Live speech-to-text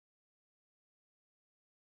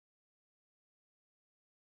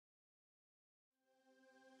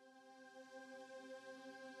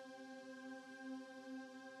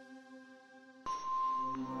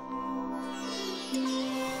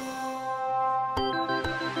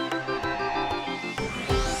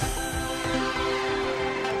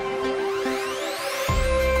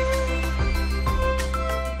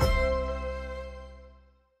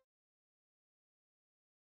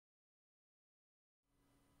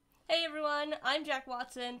Hey everyone, I'm Jack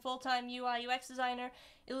Watson, full-time UI UX designer,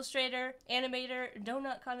 illustrator, animator,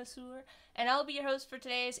 donut connoisseur, and I'll be your host for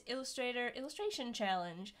today's Illustrator Illustration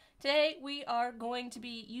Challenge. Today we are going to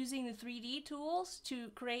be using the 3D tools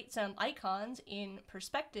to create some icons in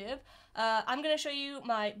perspective. I'm going to show you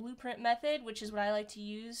my blueprint method, which is what I like to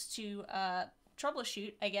use to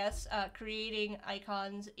troubleshoot, I guess, creating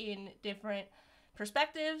icons in different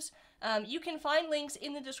perspectives. You can find links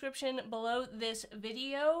in the description below this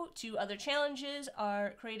video to other challenges,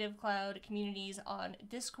 our Creative Cloud communities on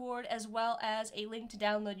Discord, as well as a link to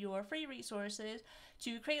download your free resources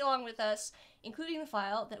to create along with us, including the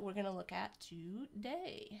file that we're going to look at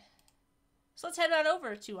today. So let's head on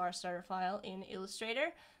over to our starter file in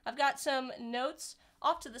Illustrator. I've got some notes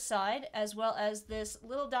off to the side, as well as this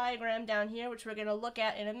little diagram down here, which we're going to look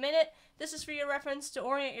at in a minute. This is for your reference to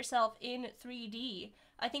orient yourself in 3D.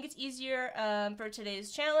 I think it's easier for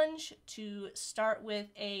today's challenge to start with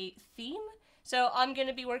a theme. So I'm going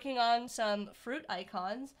to be working on some fruit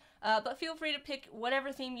icons, but feel free to pick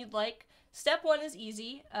whatever theme you'd like. Step one is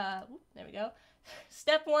easy. There we go.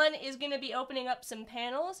 Step one is going to be opening up some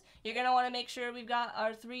panels. You're going to want to make sure we've got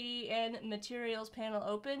our 3D and materials panel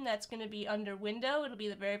open. That's going to be under window. It'll be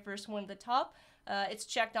the very first one at the top. It's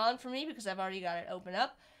checked on for me because I've already got it open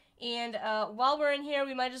up. And while we're in here,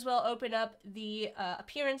 we might as well open up the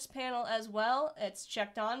appearance panel as well. It's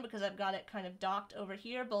checked on because I've got it kind of docked over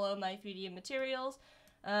here below my 3D and materials.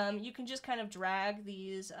 You can just kind of drag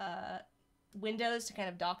these windows to kind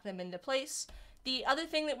of dock them into place. The other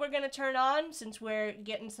thing that we're going to turn on, since we're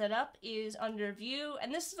getting set up, is under View,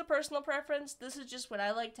 and this is a personal preference. This is just what I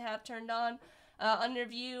like to have turned on. Under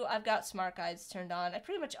View, I've got Smart Guides turned on. I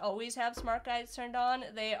pretty much always have Smart Guides turned on.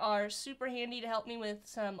 They are super handy to help me with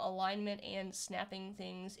some alignment and snapping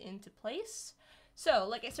things into place. So,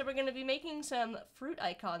 like I said, we're going to be making some fruit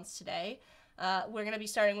icons today. We're going to be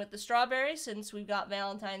starting with the strawberry, since we've got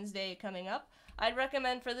Valentine's Day coming up. I'd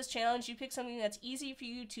recommend for this challenge you pick something that's easy for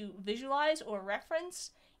you to visualize or reference.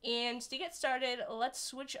 And to get started, let's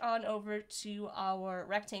switch on over to our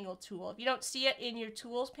rectangle tool. If you don't see it in your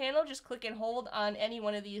tools panel, just click and hold on any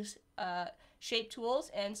one of these shape tools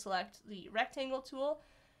and select the rectangle tool.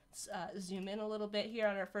 Let's zoom in a little bit here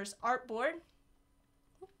on our first artboard.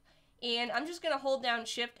 And I'm just going to hold down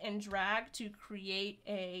Shift and drag to create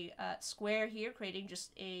a square here, creating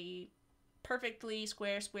just a perfectly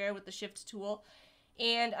square with the Shift tool.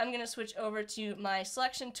 And I'm going to switch over to my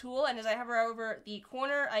selection tool, and as I hover over the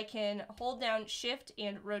corner, I can hold down Shift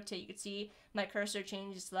and rotate. You can see my cursor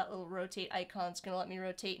changes to that little rotate icon. It's going to let me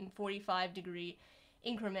rotate in 45-degree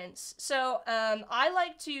increments. So I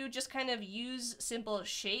like to just kind of use simple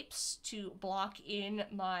shapes to block in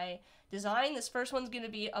my design. This first one's going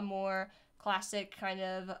to be a more classic kind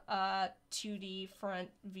of 2D front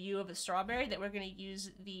view of a strawberry that we're going to use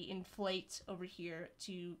the inflate over here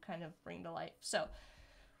to kind of bring to life. So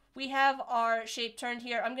we have our shape turned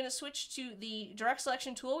here. I'm going to switch to the direct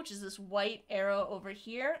selection tool, which is this white arrow over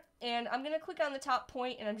here, and I'm going to click on the top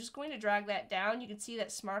point and I'm just going to drag that down. You can see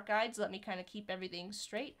that Smart Guides let me kind of keep everything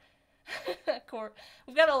straight.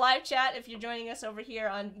 We've got a live chat if you're joining us over here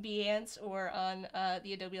on Behance or on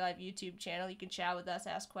the Adobe Live YouTube channel. You can chat with us,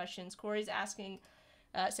 ask questions. Corey's asking,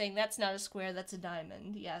 saying that's not a square, that's a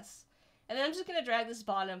diamond. Yes. And then I'm just going to drag this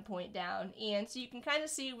bottom point down. And so you can kind of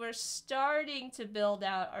see we're starting to build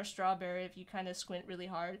out our strawberry if you kind of squint really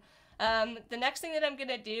hard. The next thing that I'm going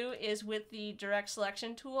to do is with the direct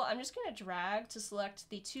selection tool, I'm just going to drag to select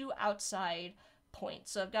the two outside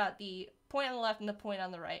points. So I've got the point on the left and the point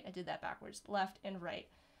on the right. I did that backwards, left and right.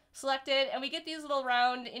 Selected, and we get these little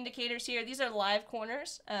round indicators here. These are live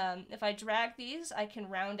corners. If I drag these, I can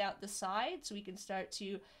round out the side so we can start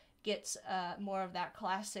to get more of that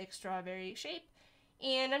classic strawberry shape.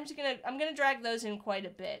 And I'm gonna drag those in quite a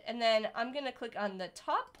bit, and then I'm gonna click on the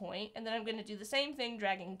top point, and then I'm gonna do the same thing,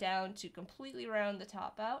 dragging down to completely round the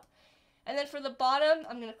top out. And then for the bottom,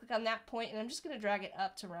 I'm gonna click on that point, and I'm just gonna drag it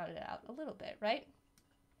up to round it out a little bit, right?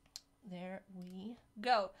 There we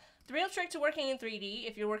go. The real trick to working in 3D,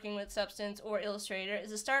 if you're working with Substance or Illustrator, is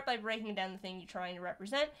to start by breaking down the thing you're trying to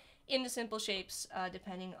represent into simple shapes,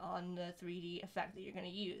 depending on the 3D effect that you're going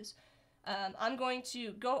to use. I'm going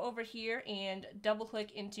to go over here and double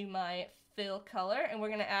click into my fill color, and we're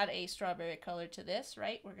going to add a strawberry color to this,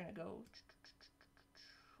 right? We're going to go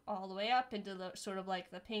all the way up into the sort of like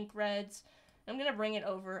the pink reds. I'm going to bring it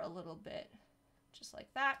over a little bit, just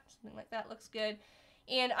like that. Something like that looks good.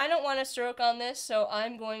 And I don't want a stroke on this, so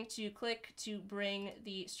I'm going to click to bring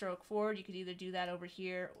the stroke forward. You could either do that over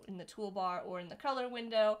here in the toolbar or in the color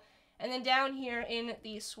window. And then down here in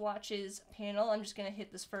the swatches panel, I'm just going to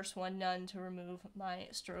hit this first one, none, to remove my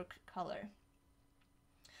stroke color.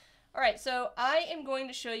 Alright, so I am going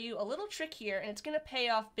to show you a little trick here, and it's going to pay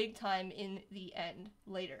off big time in the end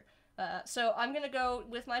later. So I'm going to go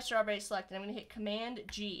with my strawberry selected, I'm going to hit Command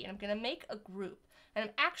G, and I'm going to make a group. And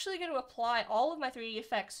I'm actually going to apply all of my 3D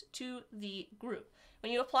effects to the group.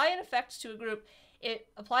 When you apply an effect to a group, it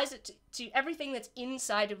applies it to everything that's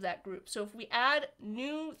inside of that group. So if we add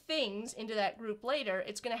new things into that group later,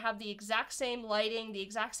 it's going to have the exact same lighting, the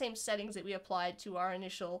exact same settings that we applied to our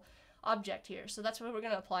initial object here. So that's where we're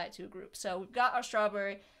going to apply it to a group. So we've got our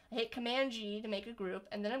strawberry. I hit Command G to make a group,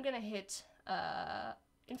 and then I'm going to hit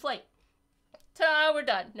inflate. Ta-da, we're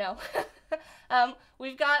done. No.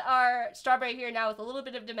 We've got our strawberry here now with a little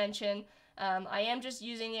bit of dimension. I am just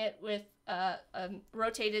using it with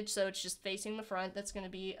rotated, so it's just facing the front. That's going to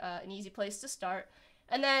be an easy place to start.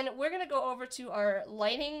 And then we're going to go over to our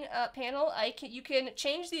lighting panel. You can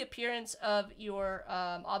change the appearance of your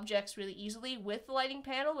objects really easily with the lighting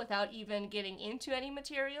panel without even getting into any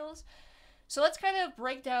materials. So let's kind of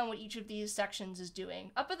break down what each of these sections is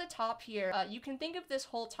doing. Up at the top here, you can think of this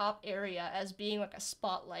whole top area as being like a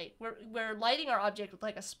spotlight. We're lighting our object with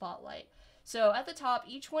like a spotlight. So at the top,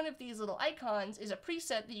 each one of these little icons is a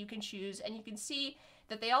preset that you can choose, and you can see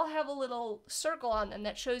that they all have a little circle on them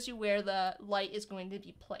that shows you where the light is going to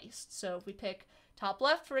be placed. So if we pick top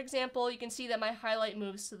left, for example, you can see that my highlight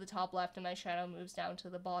moves to the top left and my shadow moves down to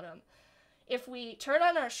the bottom. If we turn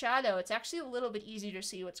on our shadow, it's actually a little bit easier to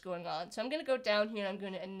see what's going on. So I'm going to go down here and I'm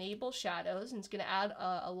going to enable shadows, and it's going to add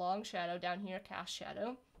a long shadow down here, cast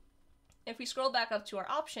shadow. If we scroll back up to our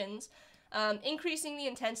options, increasing the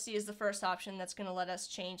intensity is the first option. That's going to let us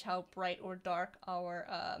change how bright or dark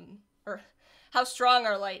our, or how strong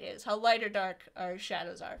our light is, how light or dark our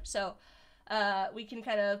shadows are. So we can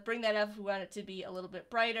kind of bring that up if we want it to be a little bit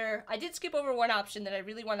brighter. I did skip over one option that I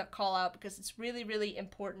really want to call out because it's really, really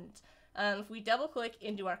important. If we double click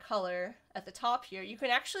into our color at the top here, you can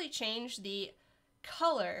actually change the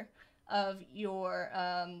color of your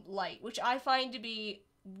light, which I find to be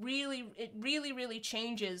it really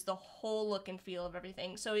changes the whole look and feel of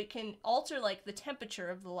everything. So it can alter like the temperature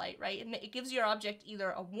of the light, right? It gives your object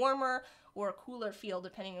either a warmer or a cooler feel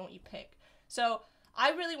depending on what you pick. So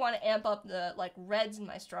I really want to amp up the like reds in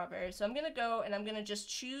my strawberry. So I'm going to go and I'm going to just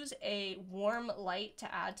choose a warm light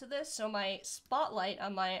to add to this. So my spotlight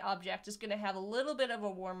on my object is going to have a little bit of a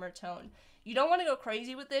warmer tone. You don't want to go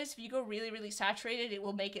crazy with this. If you go really saturated, it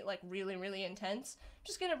will make it like really intense. I'm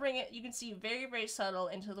just going to bring it, you can see, very subtle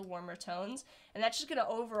into the warmer tones. And that's just going to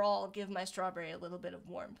overall give my strawberry a little bit of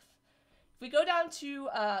warmth. If we go down to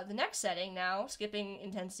the next setting now, skipping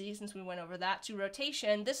intensity since we went over that, to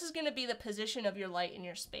rotation, this is going to be the position of your light in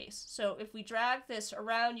your space. So if we drag this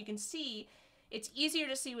around, you can see it's easier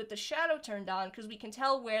to see with the shadow turned on because we can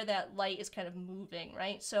tell where that light is kind of moving,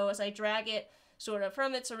 right? So as I drag it sort of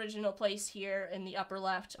from its original place here in the upper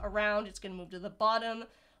left around, it's going to move to the bottom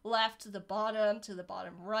left, to the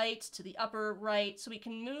bottom right, to the upper right. So we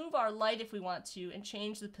can move our light if we want to and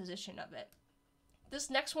change the position of it. This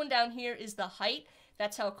next one down here is the height.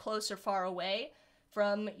 That's how close or far away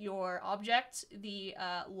from your object the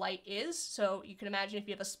light is. So you can imagine if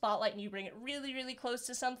you have a spotlight and you bring it really close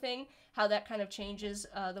to something, how that kind of changes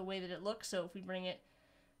the way that it looks. So if we bring it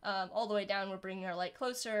all the way down, we're bringing our light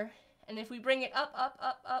closer. And if we bring it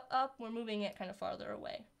up, we're moving it kind of farther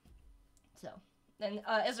away. So then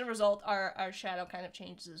as a result, our shadow kind of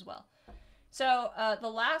changes as well. So the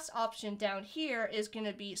last option down here is going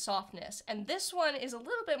to be softness. And this one is a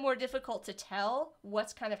little bit more difficult to tell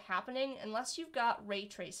what's kind of happening unless you've got ray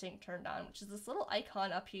tracing turned on, which is this little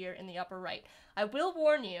icon up here in the upper right. I will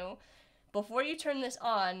warn you, before you turn this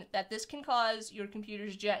on, that this can cause your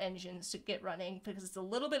computer's jet engines to get running because it's a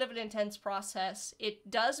little bit of an intense process.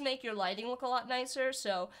 It does make your lighting look a lot nicer,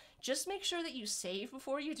 so just make sure that you save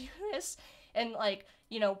before you do this. And like,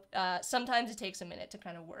 you know, sometimes it takes a minute to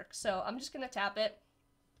kind of work. So I'm just going to tap it.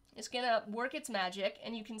 It's going to work its magic,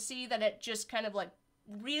 and you can see that it just kind of like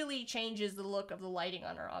really changes the look of the lighting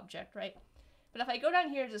on our object, right? But if I go down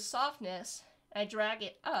here to softness, and I drag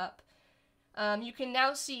it up, you can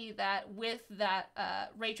now see that with that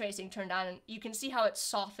ray tracing turned on, you can see how it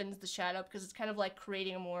softens the shadow because it's kind of like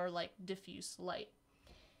creating a more like diffuse light.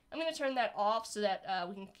 I'm going to turn that off so that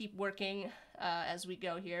we can keep working as we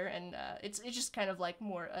go here, and it's just kind of like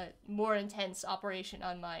more intense operation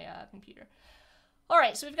on my computer.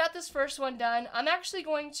 Alright, so we've got this first one done. I'm actually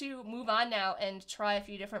going to move on now and try a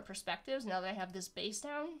few different perspectives now that I have this base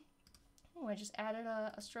down. Oh, I just added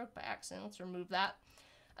a stroke by accident. Let's remove that.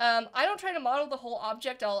 I don't try to model the whole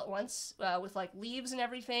object all at once with like leaves and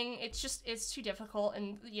everything. It's too difficult,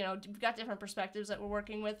 and you know, we've got different perspectives that we're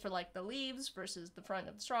working with for like the leaves versus the front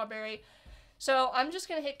of the strawberry. So I'm just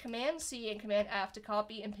going to hit Command C and Command F to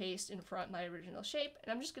copy and paste in front my original shape,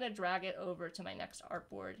 and I'm just going to drag it over to my next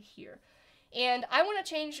artboard here. And I want to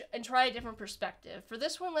change and try a different perspective. For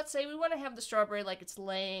this one, let's say we want to have the strawberry like it's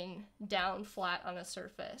laying down flat on a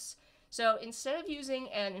surface. So instead of using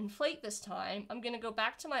an inflate this time, I'm going to go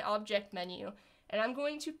back to my object menu, and I'm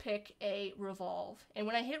going to pick a revolve. And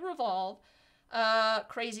when I hit revolve,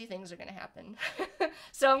 crazy things are going to happen.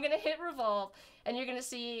 So I'm going to hit revolve, and you're going to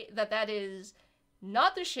see that that is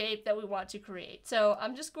not the shape that we want to create. So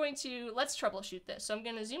I'm just going to, let's troubleshoot this. So I'm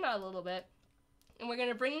going to zoom out a little bit, and we're going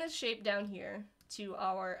to bring this shape down here to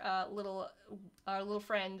our little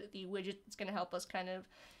friend, the widget that's going to help us kind of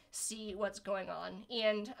see what's going on.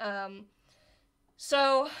 And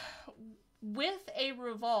so with a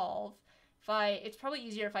revolve, it's probably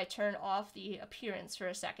easier if I turn off the appearance for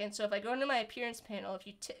a second. So if I go into my appearance panel, if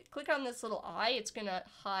you click on this little eye, it's going to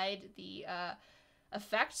hide the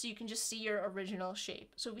effect, so you can just see your original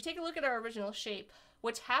shape. So if we take a look at our original shape,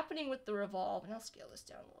 what's happening with the revolve, and I'll scale this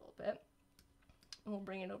down a little bit, and we'll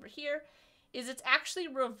bring it over here, is it's actually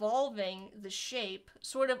revolving the shape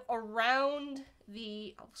sort of around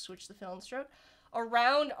the, I'll switch the fill and stroke,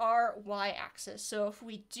 around our y-axis. So if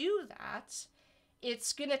we do that,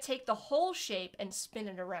 it's going to take the whole shape and spin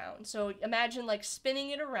it around. So imagine like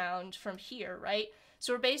spinning it around from here, right?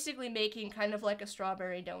 So we're basically making kind of like a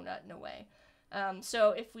strawberry donut in a way.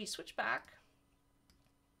 So if we switch back,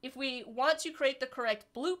 if we want to create the correct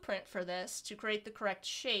blueprint for this, to create the correct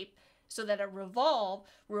shape so that a revolve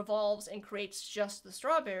revolves and creates just the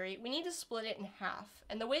strawberry, we need to split it in half.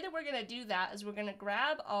 And the way that we're going to do that is we're going to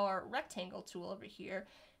grab our rectangle tool over here,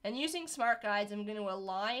 and using Smart Guides, I'm going to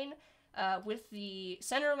align with the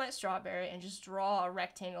center of my strawberry and just draw a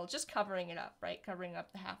rectangle, just covering it up, right? Covering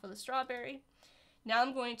up the half of the strawberry. Now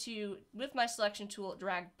I'm going to, with my selection tool,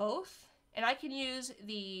 drag both, and I can use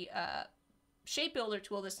the shape builder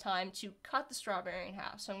tool this time to cut the strawberry in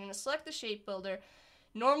half. So I'm going to select the shape builder.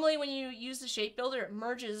 Normally when you use the shape builder, it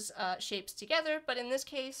merges shapes together, but in this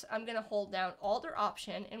case, I'm going to hold down Alt or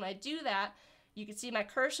Option, and when I do that, you can see my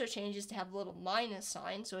cursor changes to have a little minus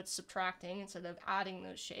sign, so it's subtracting instead of adding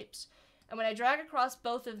those shapes. And when I drag across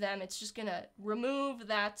both of them, it's just going to remove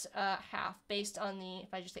that half based on the,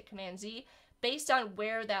 if I just hit Command Z, based on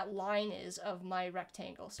where that line is of my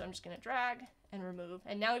rectangle. So I'm just going to drag and remove,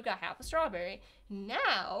 and now we've got half a strawberry.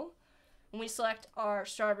 Now, when we select our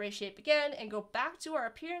strawberry shape again and go back to our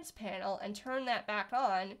appearance panel and turn that back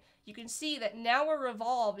on, you can see that now our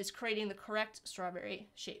revolve is creating the correct strawberry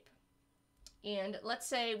shape. And let's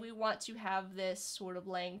say we want to have this sort of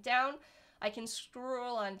laying down. I can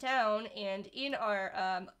scroll on down, and in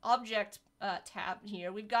our object tab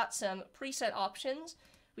here, we've got some preset options.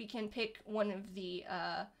 We can pick one of the,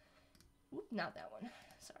 not that one,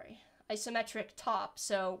 sorry, isometric top.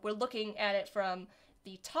 So we're looking at it from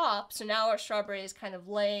the top, so now our strawberry is kind of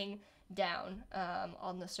laying down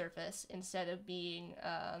on the surface instead of being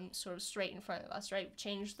sort of straight in front of us, right?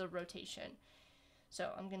 Change the rotation. So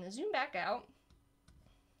I'm going to zoom back out.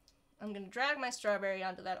 I'm going to drag my strawberry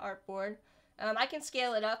onto that artboard. I can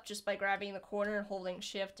scale it up just by grabbing the corner and holding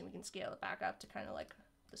Shift, and we can scale it back up to kind of like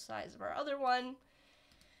the size of our other one.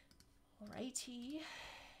 Alrighty.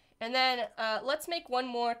 And then let's make one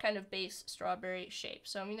more kind of base strawberry shape.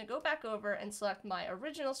 So I'm going to go back over and select my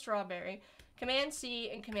original strawberry. Command C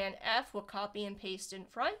and Command F will copy and paste in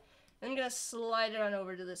front. And I'm going to slide it on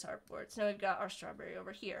over to this artboard. So now we've got our strawberry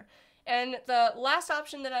over here. And the last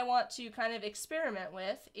option that I want to kind of experiment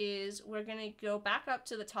with is we're going to go back up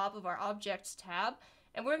to the top of our Objects tab,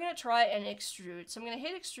 and we're going to try an Extrude. So I'm going to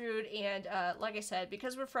hit Extrude, and like I said,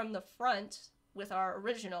 because we're from the front with our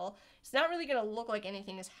original, it's not really going to look like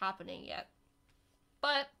anything is happening yet.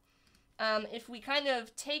 But if we kind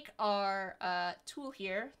of take our tool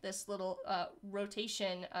here, this little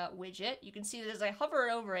rotation widget, you can see that as I hover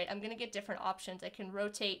over it, I'm going to get different options. I can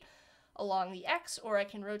rotate along the X, or I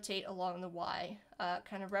can rotate along the Y,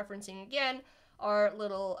 kind of referencing again our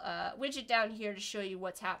little widget down here to show you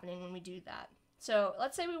what's happening when we do that. So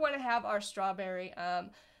let's say we want to have our strawberry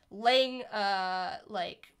laying,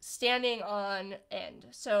 like standing on end.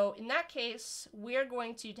 So in that case, we're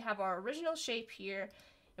going to have our original shape here,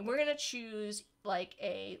 and we're going to choose like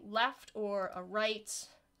a left or a right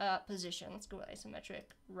position. Let's go with isometric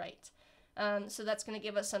right. So that's going to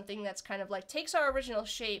give us something that's kind of like takes our original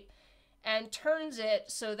shape and turns it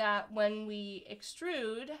so that when we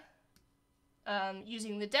extrude,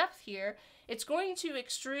 using the depth here, it's going to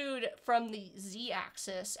extrude from the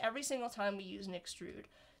Z-axis every single time we use an extrude.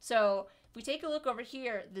 So if we take a look over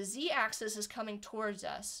here, the Z-axis is coming towards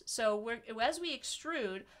us. So as we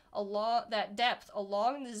extrude along that depth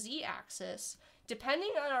along the Z-axis,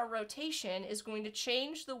 depending on our rotation, is going to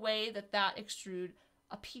change the way that that extrude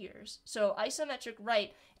appears. So isometric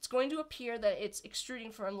right, it's going to appear that it's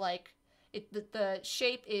extruding from like, the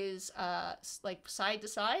shape is like side to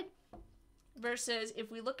side, versus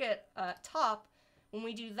if we look at top, when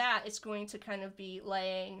we do that, it's going to kind of be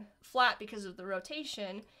laying flat because of the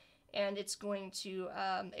rotation, and it's going to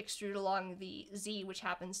extrude along the Z, which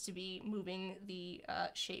happens to be moving the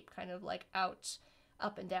shape kind of like out,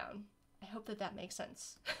 up and down. I hope that that makes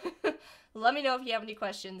sense. Let me know if you have any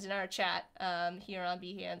questions in our chat here on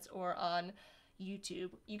Behance or on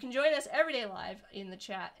YouTube. You can join us every day live in the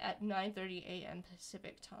chat at 9:30 a.m.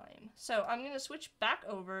 Pacific time. So I'm going to switch back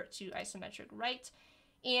over to isometric right.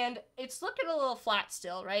 And it's looking a little flat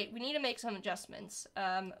still, right? We need to make some adjustments.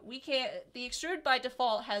 The extrude by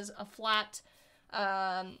default has a flat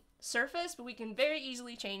surface, but we can very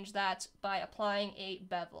easily change that by applying a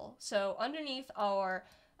bevel. So underneath our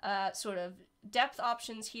sort of depth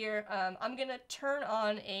options here, I'm gonna turn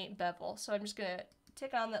on a bevel. So I'm just gonna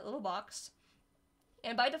tick on that little box.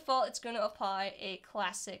 And by default, it's gonna apply a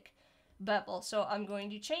classic bevel. So I'm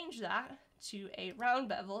going to change that to a round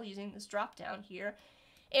bevel using this drop down here.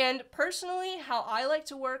 And personally, how I like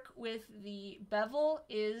to work with the bevel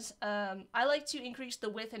is I like to increase the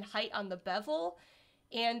width and height on the bevel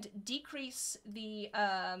and decrease the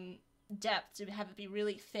depth to have it be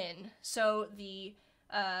really thin. So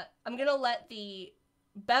I'm going to let the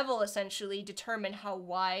bevel essentially determine how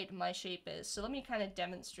wide my shape is. So let me kind of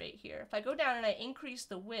demonstrate here. If I go down and I increase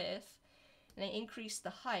the width and I increase the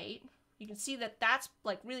height, you can see that that's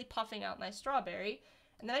like really puffing out my strawberry.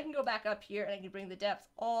 And then I can go back up here and I can bring the depth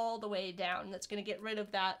all the way down. That's going to get rid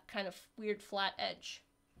of that kind of weird flat edge.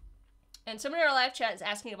 And somebody in our live chat is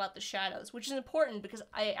asking about the shadows, which is important because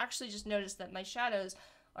I actually just noticed that my shadows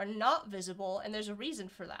are not visible, and there's a reason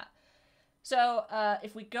for that. So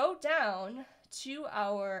if we go down to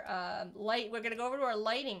our light, we're going to go over to our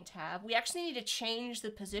lighting tab. We actually need to change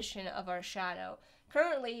the position of our shadow.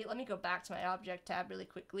 Currently, let me go back to my object tab really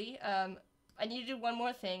quickly. I need to do one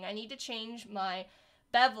more thing. I need to change my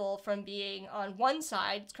bevel from being on one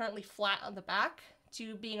side, it's currently flat on the back,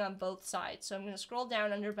 to being on both sides. So I'm going to scroll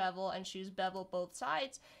down under bevel and choose bevel both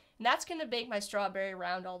sides, and that's going to make my strawberry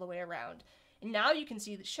round all the way around. And now you can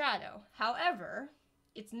see the shadow. However,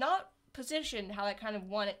 it's not positioned how I kind of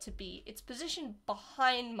want it to be. It's positioned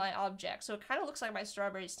behind my object, so it kind of looks like my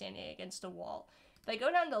strawberry is standing against a wall. If I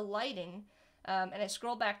go down to lighting and I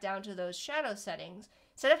scroll back down to those shadow settings,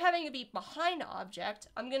 instead of having it be behind the object,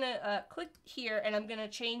 I'm going to click here and I'm going to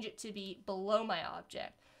change it to be below my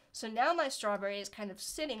object. So now my strawberry is kind of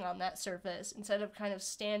sitting on that surface instead of kind of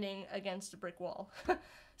standing against a brick wall.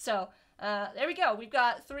 So there we go. We've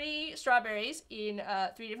got 3 strawberries in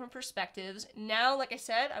 3 different perspectives. Now, like I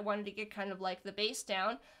said, I wanted to get kind of like the base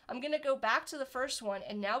down. I'm going to go back to the first one,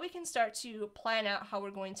 and now we can start to plan out how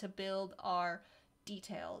we're going to build our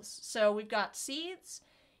details. So we've got seeds,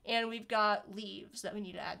 and we've got leaves that we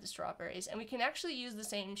need to add to strawberries, and we can actually use the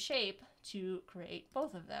same shape to create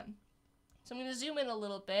both of them. So I'm going to zoom in a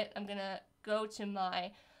little bit. I'm going to go to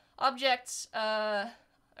my objects,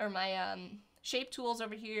 or my shape tools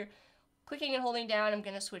over here. Clicking and holding down, I'm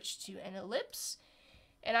going to switch to an ellipse,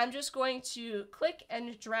 and I'm just going to click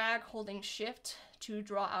and drag holding shift to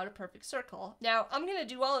draw out a perfect circle. Now, I'm going to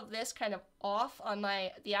do all of this kind of off on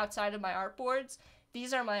the outside of my artboards.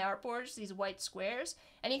 These are my artboards, these white squares.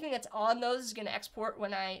 Anything that's on those is going to export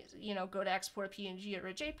when I, go to export a PNG or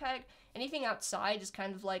a JPEG. Anything outside is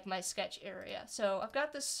kind of like my sketch area. So I've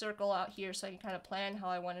got this circle out here so I can kind of plan how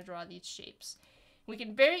I want to draw these shapes. We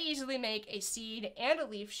can very easily make a seed and a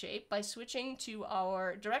leaf shape by switching to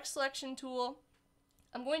our direct selection tool.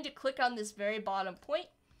 I'm going to click on this very bottom point,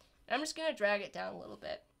 and I'm just going to drag it down a little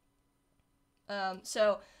bit.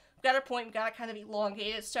 So we've got our point, we've got it kind of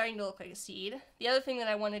elongated, it's starting to look like a seed. The other thing that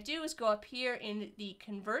I want to do is go up here in the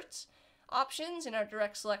convert options in our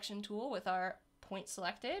direct selection tool with our point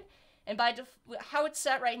selected. And by how it's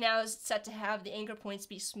set right now is it's set to have the anchor points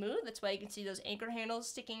be smooth. That's why you can see those anchor handles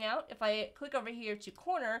sticking out. If I click over here to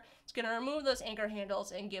corner, it's going to remove those anchor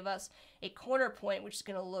handles and give us a corner point, which is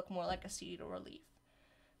going to look more like a seed or a leaf.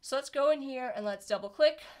 So let's go in here and let's double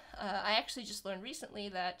click. I actually just learned recently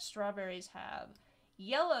that strawberries have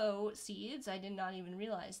yellow seeds. I did not even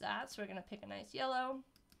realize that. So we're going to pick a nice yellow.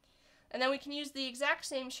 And then we can use the exact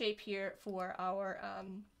same shape here for our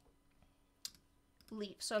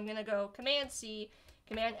leaf. So I'm going to go Command C,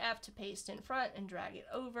 Command F to paste in front and drag it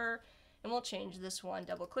over. And we'll change this one,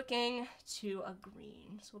 double clicking, to a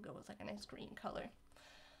green. So we'll go with like a nice green color.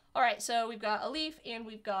 All right, so we've got a leaf and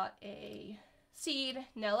we've got a seed.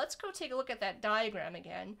 Now let's go take a look at that diagram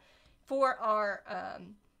again. For our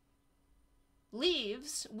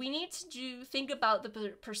leaves, we need to think about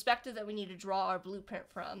the perspective that we need to draw our blueprint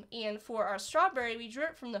from. And for our strawberry, we drew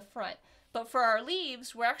it from the front. But for our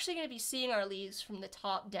leaves, we're actually going to be seeing our leaves from the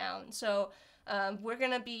top down. So we're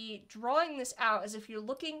going to be drawing this out as if you're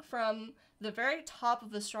looking from the very top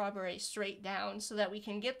of the strawberry straight down so that we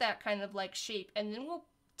can get that kind of like shape. And then we'll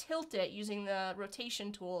tilt it using the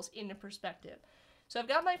rotation tools into perspective. So I've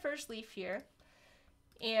got my first leaf here.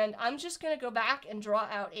 And I'm just going to go back and draw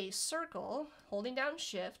out a circle, holding down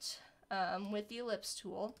Shift with the ellipse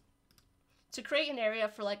tool to create an area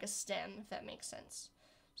for like a stem, if that makes sense.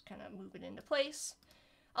 Just kind of move it into place.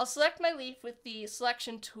 I'll select my leaf with the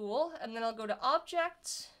selection tool, and then I'll go to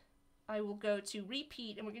Object. I will go to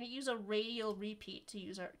Repeat, and we're going to use a Radial Repeat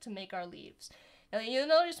to make our leaves. Now you'll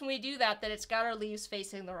notice when we do that it's got our leaves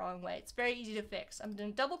facing the wrong way. It's very easy to fix. I'm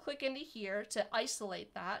going to double click into here to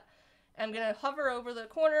isolate that. I'm going to hover over the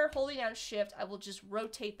corner, holding down Shift. I will just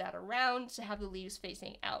rotate that around to have the leaves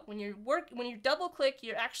facing out. When you double click,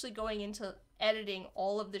 you're actually going into editing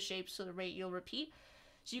all of the shapes for the Radial Repeat.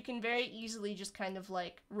 So you can very easily just kind of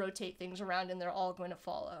like rotate things around and they're all going to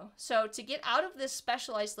follow. So to get out of this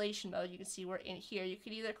special isolation mode, you can see we're in here. You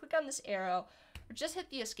could either click on this arrow or just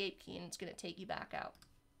hit the escape key and it's going to take you back out.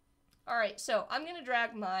 All right, so I'm going to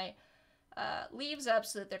drag my leaves up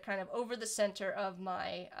so that they're kind of over the center of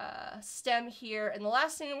my stem here. And the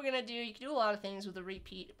last thing that we're going to do, you can do a lot of things with a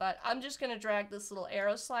repeat, but I'm just going to drag this little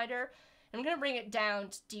arrow slider and I'm going to bring it down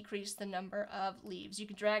to decrease the number of leaves. You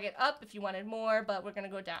can drag it up if you wanted more, but we're going to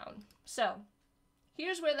go down. So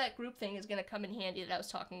here's where that group thing is going to come in handy that I was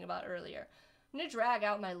talking about earlier. I'm going to drag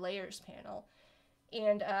out my layers panel,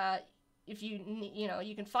 and if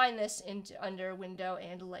you can find this under Window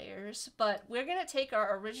and Layers, but we're going to take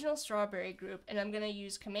our original strawberry group and I'm going to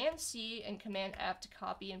use Command C and Command F to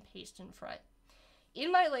copy and paste in front. In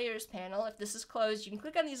my Layers panel, if this is closed, you can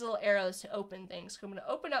click on these little arrows to open things. So I'm going to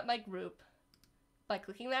open up my group by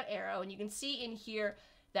clicking that arrow, and you can see in here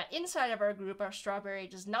that inside of our group, our strawberry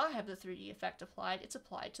does not have the 3D effect applied. It's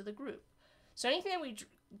applied to the group. So anything that we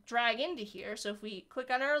drag into here, so if we click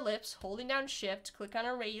on our ellipse, holding down Shift, click on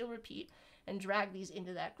our Radial Repeat, and drag these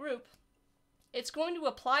into that group, it's going to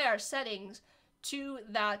apply our settings to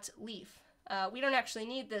that leaf. We don't actually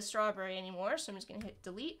need this strawberry anymore, so I'm just going to hit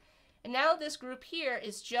Delete. And now this group here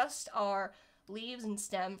is just our leaves and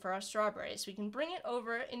stem for our strawberry. So we can bring it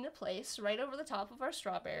over into place, right over the top of our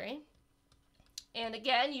strawberry. And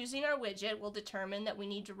again, using our widget, we'll determine that we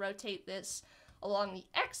need to rotate this along the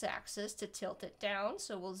x-axis to tilt it down.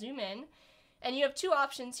 So we'll zoom in. And you have two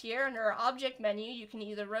options here. Under our object menu, you can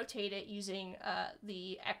either rotate it using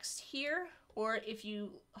the X here, or if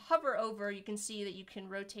you hover over, you can see that you can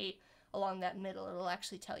rotate along that middle. It'll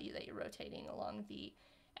actually tell you that you're rotating along the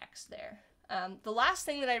X there. The last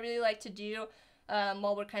thing that I really like to do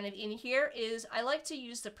while we're kind of in here is I like to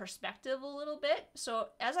use the perspective a little bit. So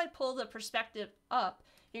as I pull the perspective up,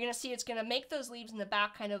 you're going to see it's going to make those leaves in the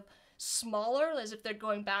back kind of smaller, as if they're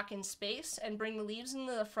going back in space, and bring the leaves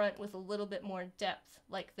into the front with a little bit more depth,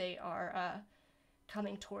 like they are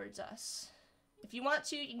coming towards us. If you want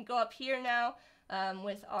to, you can go up here now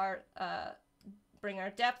with our bring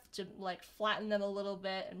our depth to like flatten them a little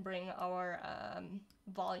bit and bring our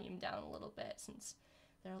volume down a little bit since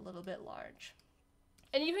they're a little bit large.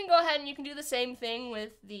 And you can go ahead and you can do the same thing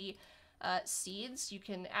with the seeds. You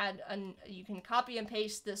can you can copy and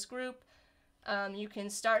paste this group. You can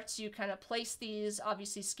start to kind of place these,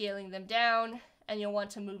 obviously scaling them down, and you'll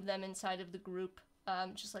want to move them inside of the group,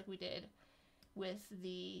 just like we did with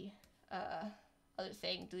the other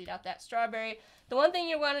thing. Delete out that strawberry. The one thing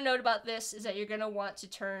you want to note about this is that you're going to want to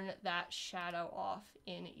turn that shadow off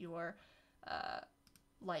in your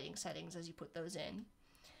lighting settings as you put those in.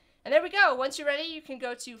 And there we go. Once you're ready, you can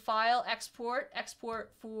go to File, Export,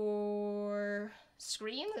 Export for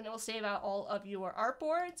Screens, and it will save out all of your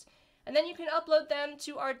artboards. And then you can upload them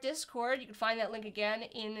to our Discord. You can find that link again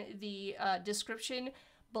in the description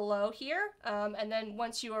below here. And then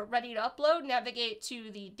once you are ready to upload, navigate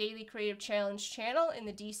to the Daily Creative Challenge channel in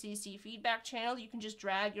the DCC feedback channel. You can just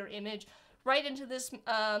drag your image right into this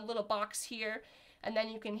little box here. And then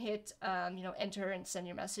you can hit, enter and send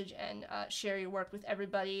your message and share your work with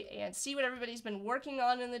everybody and see what everybody's been working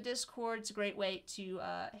on in the Discord. It's a great way to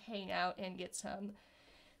hang out and get some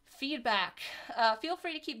feedback. Feel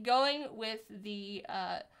free to keep going with the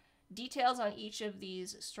details on each of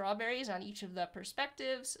these strawberries, on each of the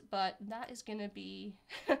perspectives, but that is going to be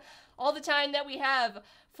all the time that we have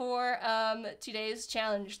for today's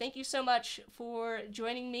challenge. Thank you so much for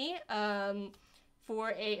joining me.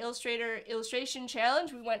 For a Illustrator illustration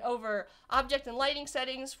challenge, we went over object and lighting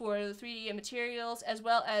settings for the 3D materials, as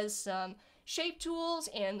well as some Shape Tools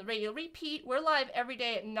and the Radial Repeat. We're live every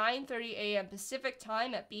day at 9:30 a.m. Pacific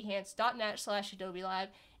time at behance.net/Adobe Live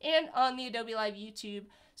and on the Adobe Live YouTube.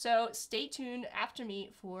 So stay tuned after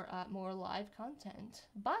me for more live content.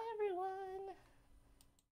 Bye, everyone.